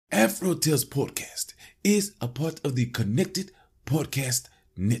Afro Tales Podcast is a part of the Connected Podcast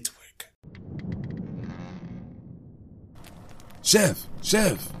Network. Chef.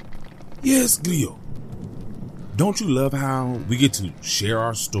 Yes, Glio. Don't you love how we get to share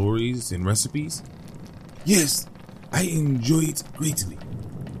our stories and recipes? Yes, I enjoy it greatly.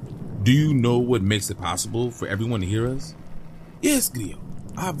 Do you know what makes it possible for everyone to hear us? Yes, Glio.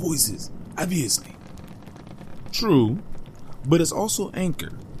 Our voices, obviously. True, but it's also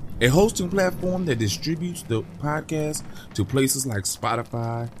Anchor, a hosting platform that distributes the podcast to places like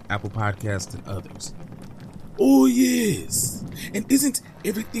Spotify, Apple Podcasts, and others. Oh, yes. And isn't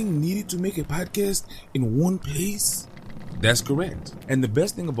everything needed to make a podcast in one place? That's correct. And the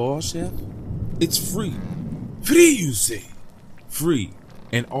best thing of all, Chef, it's free. Free, you say? Free.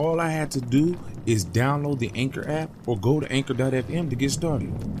 And all I had to do is download the Anchor app or go to anchor.fm to get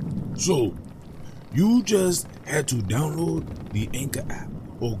started. So, you just had to download the Anchor app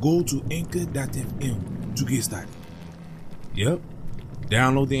or go to anchor.fm to get started. Yep.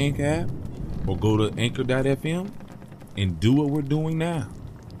 Download the Anchor app or go to anchor.fm and do what we're doing now.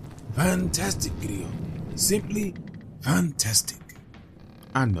 Fantastic, Grio. Simply fantastic.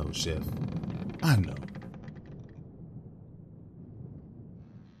 I know, Chef. I know.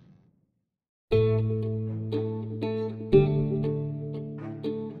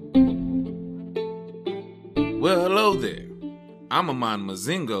 Well, hello there. I'm Aman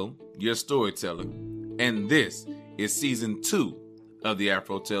Mazingo, your storyteller, and this is season 2 of the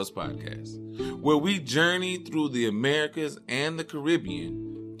Afro Tales Podcast, where we journey through the Americas and the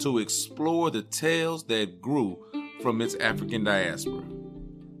Caribbean to explore the tales that grew from its African diaspora.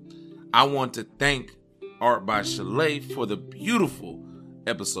 I want to thank Art by Chalet for the beautiful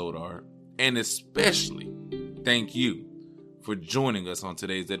episode art, and especially thank you for joining us on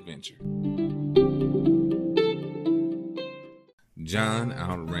today's adventure. John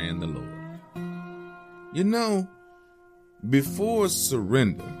outran the Lord. You know, before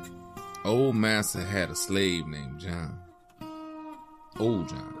surrender, old master had a slave named John. Old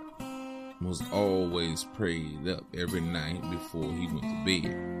John was always prayed up every night before he went to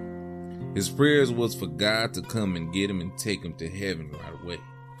bed. His prayers was for God to come and get him and take him to heaven right away.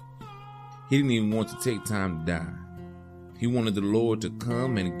 He didn't even want to take time to die. He wanted the Lord to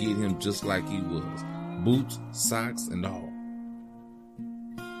come and get him just like he was, boots, socks, and all.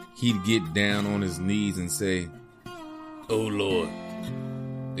 He'd get down on his knees and say, "Oh Lord,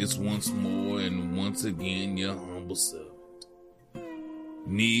 it's once more and once again your humble servant.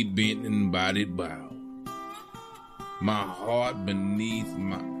 Knee bent and body bowed. My heart beneath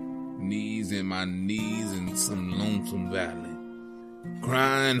my knees and my knees in some lonesome valley,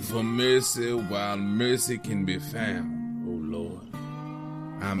 crying for mercy while mercy can be found. Oh Lord,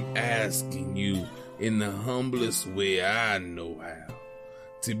 I'm asking you in the humblest way I know how,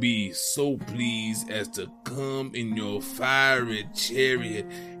 to be so pleased as to come in your fiery chariot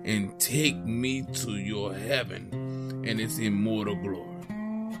and take me to your heaven and its immortal glory.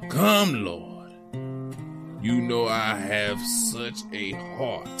 Come, Lord. You know I have such a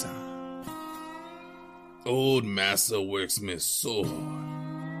hard time. Old master works me so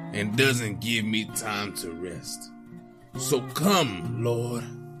hard and doesn't give me time to rest. So come, Lord,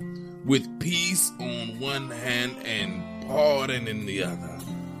 with peace on one hand and pardon in the other,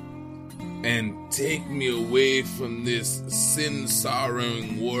 and take me away from this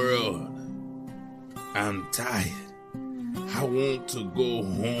sin-sorrowing world. I'm tired. I want to go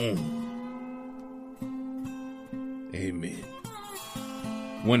home. Amen.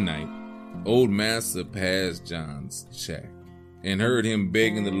 One night, old master passed John's shack and heard him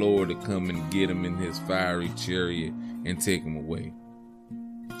begging the Lord to come and get him in his fiery chariot and take him away.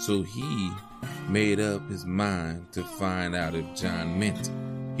 So he made up his mind to find out if John meant it.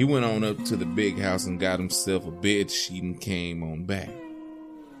 He went on up to the big house and got himself a bed sheet and came on back.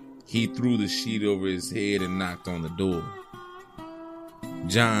 He threw the sheet over his head and knocked on the door.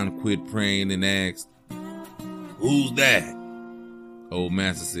 John quit praying and asked, "Who's that?" Old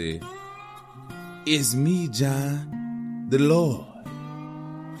master said, "It's me, John, the Lord.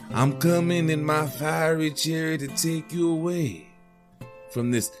 I'm coming in my fiery chariot to take you away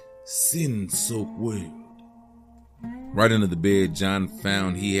from this sin-soaked world." Right under the bed, John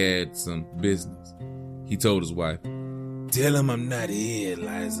found he had some business. He told his wife, "Tell him I'm not here,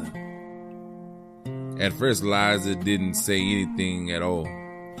 Liza." At first, Liza didn't say anything at all,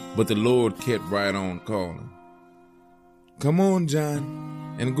 but the Lord kept right on calling. "Come on,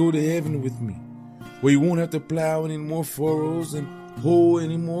 John, and go to heaven with me, where you won't have to plow any more furrows and hoe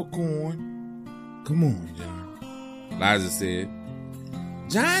any more corn. Come on, John." Liza said,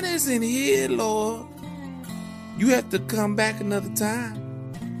 "John isn't here, Lord. You have to come back another time."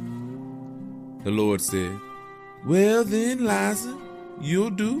 The Lord said, "Well then, Liza,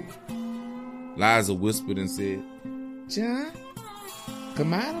 you'll do." Liza whispered and said, "John,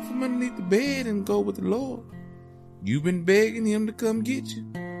 come out from underneath the bed and go with the Lord. You've been begging him to come get you.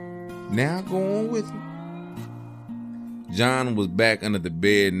 Now go on with him." John was back under the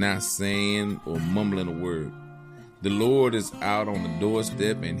bed, not saying or mumbling a word. The Lord is out on the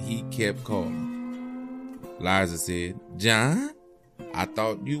doorstep, and he kept calling. Liza said, "John, I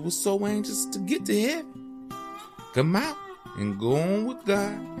thought you were so anxious to get to heaven. Come out and go on with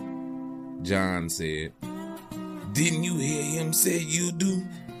God." John said, "Didn't you hear him say you do?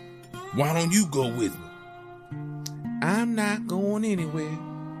 Why don't you go with me?" "I'm not going anywhere.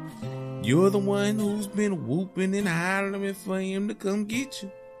 You're the one who's been whooping and hollering for him to come get you.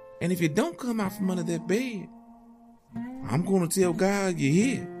 And if you don't come out from under that bed, I'm going to tell God you're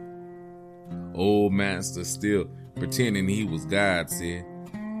here." Old Master, still pretending he was God, said,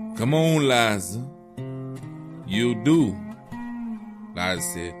 "Come on, Liza. You'll do." Liza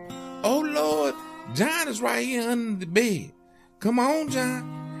said, "Oh, Lord, John is right here under the bed. Come on,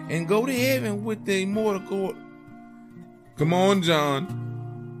 John, and go to heaven with the immortal God." "Come on,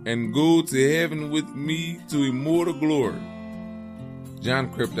 John, and go to heaven with me to immortal glory."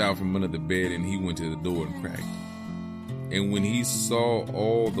 John crept out from under the bed, and he went to the door and cracked it. And when he saw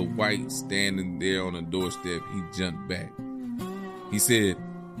all the whites standing there on the doorstep, he jumped back. He said,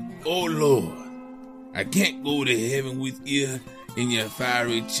 "Oh, Lord, I can't go to heaven with you in your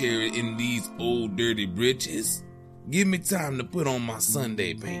fiery chariot in these old dirty breeches. Give me time to put on my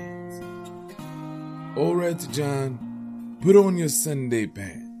Sunday pants." "All right, John, put on your Sunday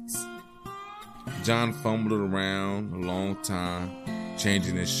pants." John fumbled around a long time,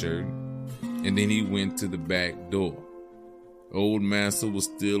 changing his shirt, and then he went to the back door. Old Master was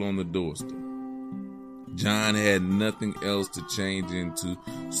still on the doorstep. John had nothing else to change into,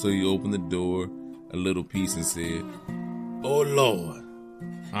 so he opened the door a little piece and said, "Oh, Lord,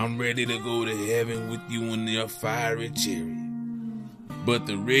 I'm ready to go to heaven with you in your fiery chariot. But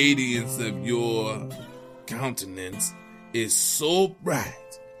the radiance of your countenance is so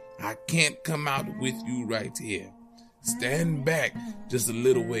bright, I can't come out with you right here. Stand back just a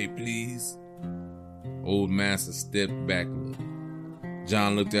little way, please." Old Master stepped back a little.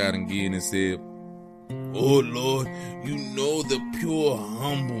 John looked out again and said, "Oh, Lord, you know the pure,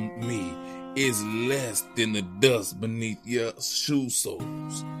 humble me is less than the dust beneath your shoe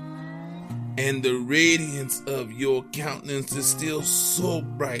soles. And the radiance of your countenance is still so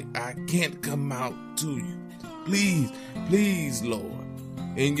bright, I can't come out to you. Please, please, Lord,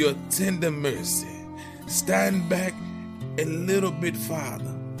 in your tender mercy, stand back a little bit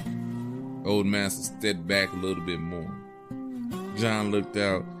farther." Old Master stepped back a little bit more. John looked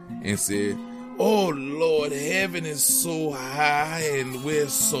out and said, "Oh, Lord, heaven is so high and we're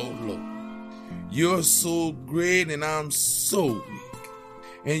so low. You're so great and I'm so weak.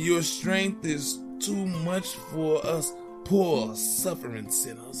 And your strength is too much for us poor suffering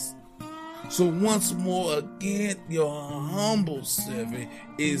sinners. So once more again, your humble servant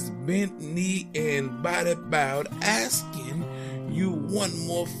is bent knee and body bowed, asking you one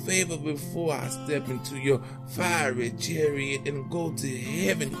more favor before I step into your fiery chariot and go to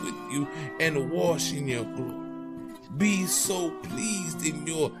heaven with you and wash in your glory. Be so pleased in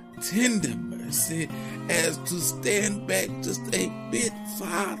your tender mercy as to stand back just a bit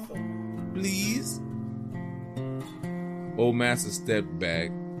farther, please." Old Master stepped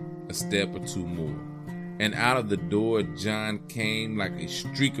back a step or two more, and out of the door John came like a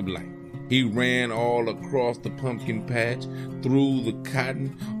streak of light. He ran all across the pumpkin patch, through the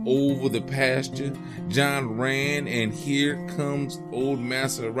cotton, over the pasture. John ran, and here comes Old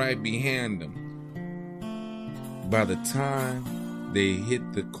Master right behind him. By the time they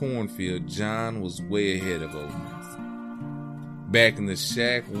hit the cornfield, John was way ahead of Old Master. Back in the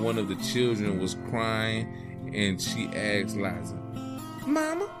shack, one of the children was crying, and she asked Liza,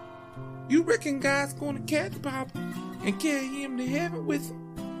 "Mama, you reckon God's going to catch Papa and carry him to heaven with him?"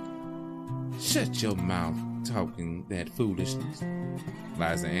 "Shut your mouth talking that foolishness,"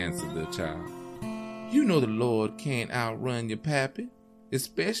 Liza answered the child. "You know the Lord can't outrun your pappy,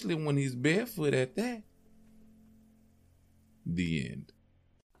 especially when he's barefoot at that." The end.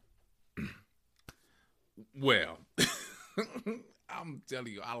 Well, I'm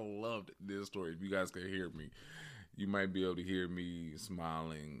telling you, I loved this story. If you guys could hear me, you might be able to hear me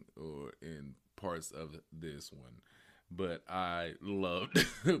smiling or in parts of this one. But I loved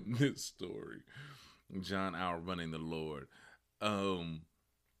this story. John outrunning the Lord.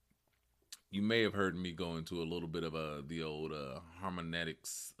 You may have heard me go into a little bit of the old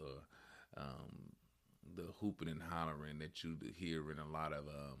harmonetics, the hooping and hollering that you hear in a lot of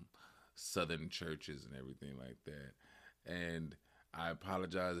Southern churches and everything like that. And I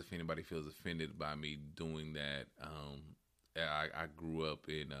apologize if anybody feels offended by me doing that. I grew up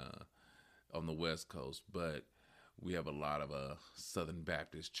in on the West Coast, but we have a lot of Southern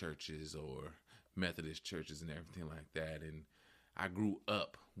Baptist churches or Methodist churches and everything like that. And I grew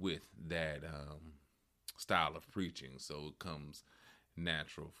up with that style of preaching, so it comes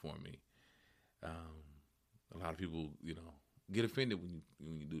natural for me. A lot of people, get offended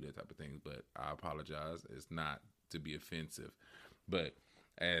when you do that type of thing, but I apologize. It's not to be offensive, but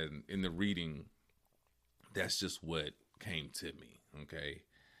and in the reading, that's just what came to me. Okay.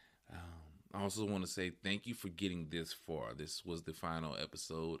 I also want to say thank you for getting this far. This was the final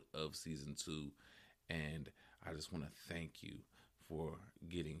episode of season 2, and I just want to thank you for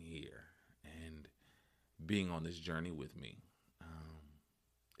getting here and being on this journey with me.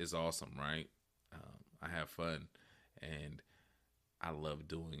 It's awesome, right? I have fun, and I love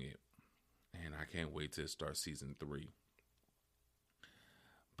doing it, and I can't wait to start season 3.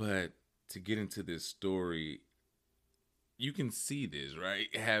 But to get into this story, you can see this,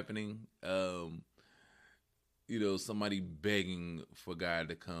 right, happening. Somebody begging for God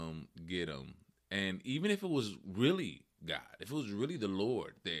to come get them. And even if it was really God, if it was really the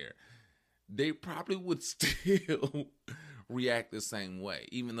Lord there, they probably would still react the same way.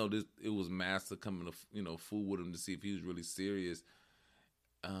 Even though it was Master coming to, fool with him to see if he was really serious,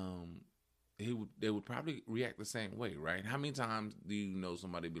 they would probably react the same way, right? How many times do you know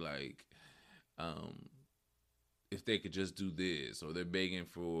somebody be like, if they could just do this, or they're begging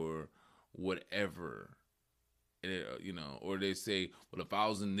for whatever, or they say, well, if I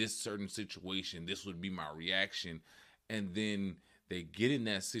was in this certain situation, this would be my reaction. And then they get in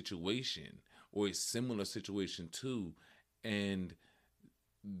that situation or a similar situation too, and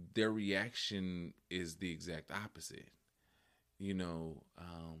their reaction is the exact opposite.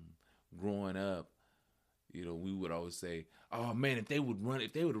 Growing up, we would always say, "Oh man, if they would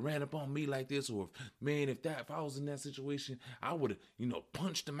have ran up on me like this, or if I was in that situation, I would have,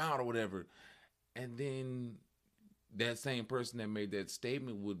 punched them out or whatever." And then that same person that made that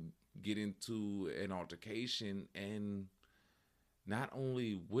statement would get into an altercation, and not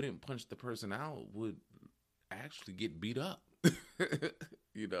only wouldn't punch the person out, would actually get beat up.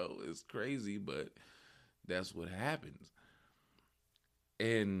 It's crazy, but that's what happens.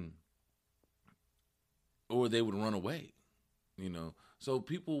 Or they would run away, So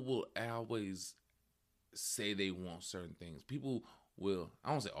people will always say they want certain things. People will,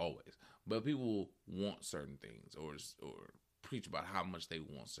 I won't say always, but people will want certain things or preach about how much they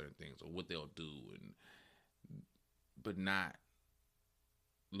want certain things or what they'll do, but not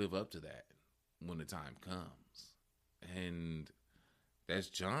live up to that when the time comes. And that's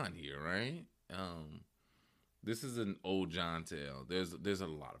John here, right? This is an old John tale. There's a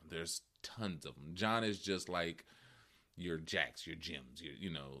lot of them. There's tons of them. John is just like your Jacks, your Jims,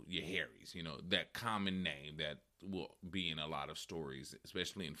 your Harrys, that common name that will be in a lot of stories,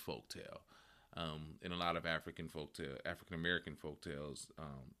 especially in folktale. In a lot of African American folktales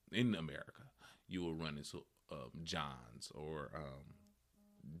in America, you will run into Johns or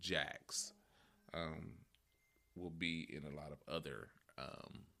Jacks. Will be in a lot of other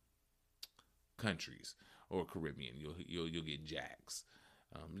countries or Caribbean. You'll get Jacks.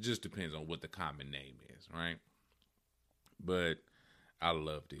 It just depends on what the common name is, right? But I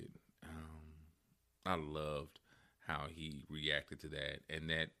loved it. I loved how he reacted to that,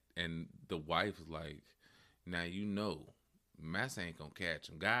 and the wife was like, "Now Massa ain't gonna catch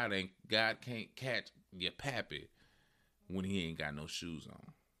him. God can't catch your pappy when he ain't got no shoes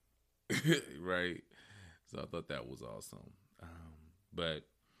on." Right? So I thought that was awesome. But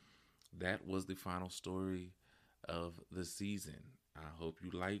that was the final story of the season. I hope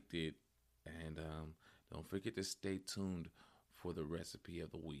you liked it. And don't forget to stay tuned for the recipe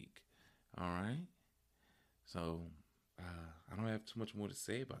of the week. All right? So I don't have too much more to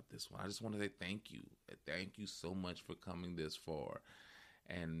say about this one. I just want to say thank you. Thank you so much for coming this far.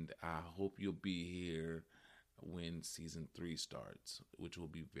 And I hope you'll be here when season 3 starts, which will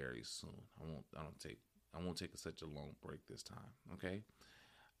be very soon. I won't take such a long break this time. Okay.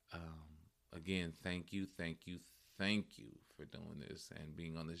 Again, thank you for doing this and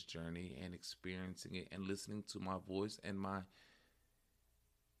being on this journey and experiencing it and listening to my voice and my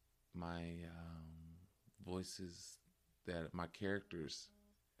voices, that my characters,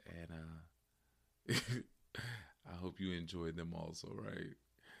 and I hope you enjoyed them also, right?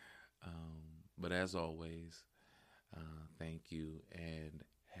 But as always, thank you and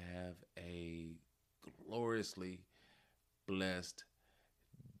have a gloriously blessed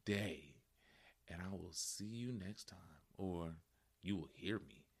day. And I will see you next time, or you will hear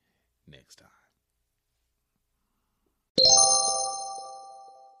me next time.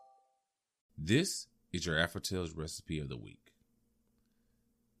 This is your Afro Tales recipe of the week.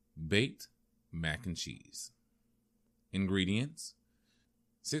 Baked mac and cheese. Ingredients: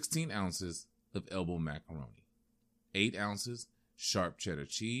 16 ounces of elbow macaroni, 8 ounces sharp cheddar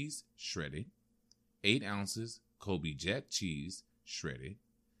cheese shredded, 8 ounces Colby Jack cheese shredded,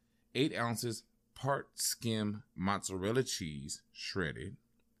 8 ounces part skim mozzarella cheese shredded,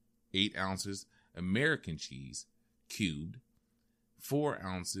 8 ounces American cheese cubed, 4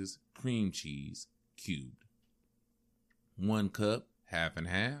 ounces cream cheese cubed, 1 cup half and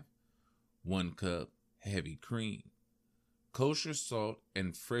half, 1 cup heavy cream, kosher salt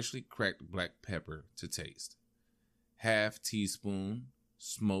and freshly cracked black pepper to taste, half teaspoon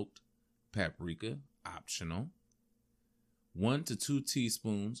smoked paprika, optional, 1 to 2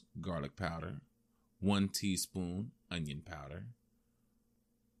 teaspoons garlic powder, 1 teaspoon onion powder,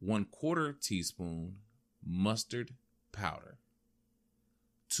 1/4 teaspoon mustard powder,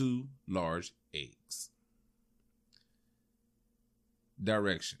 2 large eggs.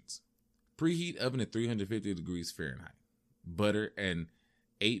 Directions: preheat oven at 350 degrees Fahrenheit. Butter an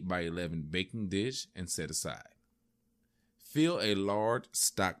 8x11 baking dish and set aside. Fill a large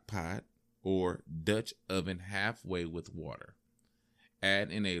stock pot or Dutch oven halfway with water.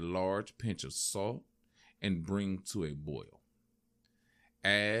 Add in a large pinch of salt and bring to a boil.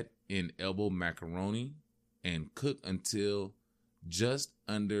 Add in elbow macaroni and cook until just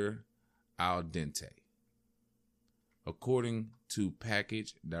under al dente, according to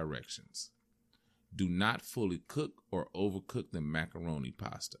package directions. Do not fully cook or overcook the macaroni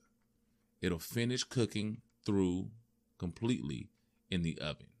pasta. It'll finish cooking through completely in the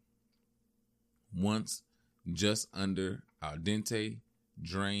oven. Once just under al dente,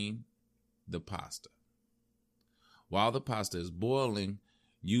 drain the pasta. While the pasta is boiling,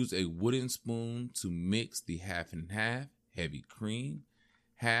 use a wooden spoon to mix the half and half heavy cream,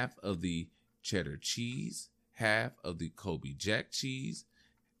 half of the cheddar cheese, half of the Colby Jack cheese,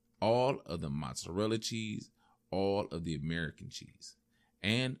 all of the mozzarella cheese, all of the American cheese,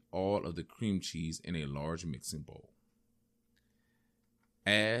 and all of the cream cheese in a large mixing bowl.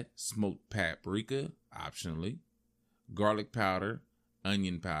 Add smoked paprika, optionally, garlic powder,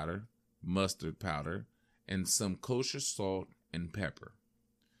 onion powder, mustard powder, and some kosher salt and pepper.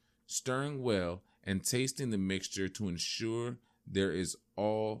 Stirring well and tasting the mixture to ensure there is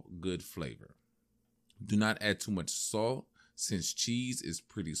all good flavor. Do not add too much salt, since cheese is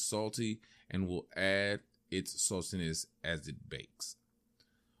pretty salty and will add its saltiness as it bakes.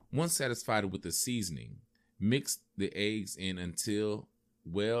 Once satisfied with the seasoning, mix the eggs in until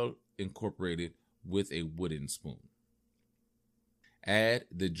well incorporated with a wooden spoon. Add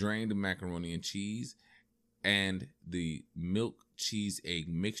the drained macaroni and cheese and the milk cheese egg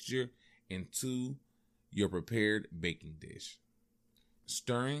mixture into your prepared baking dish,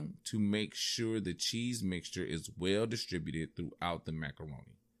 stirring to make sure the cheese mixture is well distributed throughout the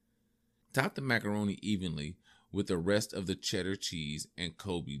macaroni. Top the macaroni evenly with the rest of the cheddar cheese and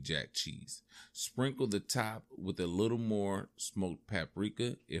Colby Jack cheese. Sprinkle the top with a little more smoked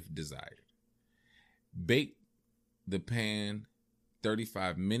paprika if desired. Bake the pan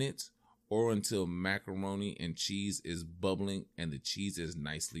 35 minutes or until macaroni and cheese is bubbling and the cheese is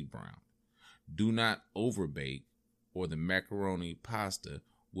nicely browned. Do not overbake or the macaroni pasta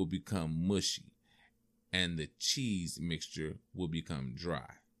will become mushy and the cheese mixture will become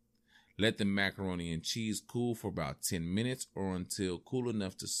dry. Let the macaroni and cheese cool for about 10 minutes or until cool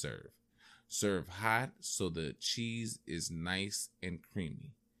enough to serve. Serve hot so the cheese is nice and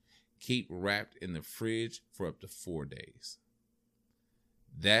creamy. Keep wrapped in the fridge for up to 4 days.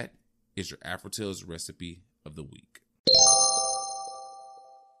 That is your Afro Tales recipe of the week.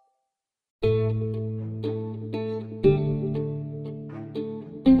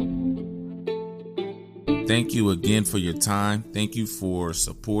 Thank you again for your time. Thank you for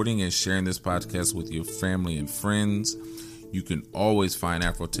supporting and sharing this podcast with your family and friends. You can always find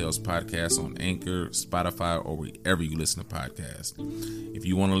Afro Tales Podcast on Anchor, Spotify, or wherever you listen to podcasts. If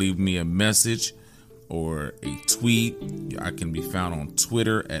you want to leave me a message or a tweet, I can be found on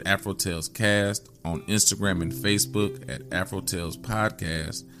Twitter at Afro Tales Cast, on Instagram and Facebook at Afro Tales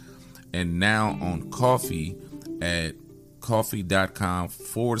Podcast, and now on Coffee at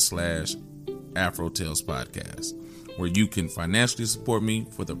coffee.com/Afro Tales Podcast, where you can financially support me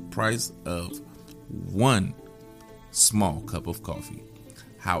for the price of one small cup of coffee.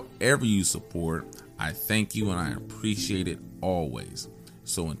 However you support, I thank you and I appreciate it always.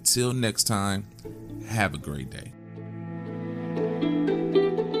 So until next time, have a great day.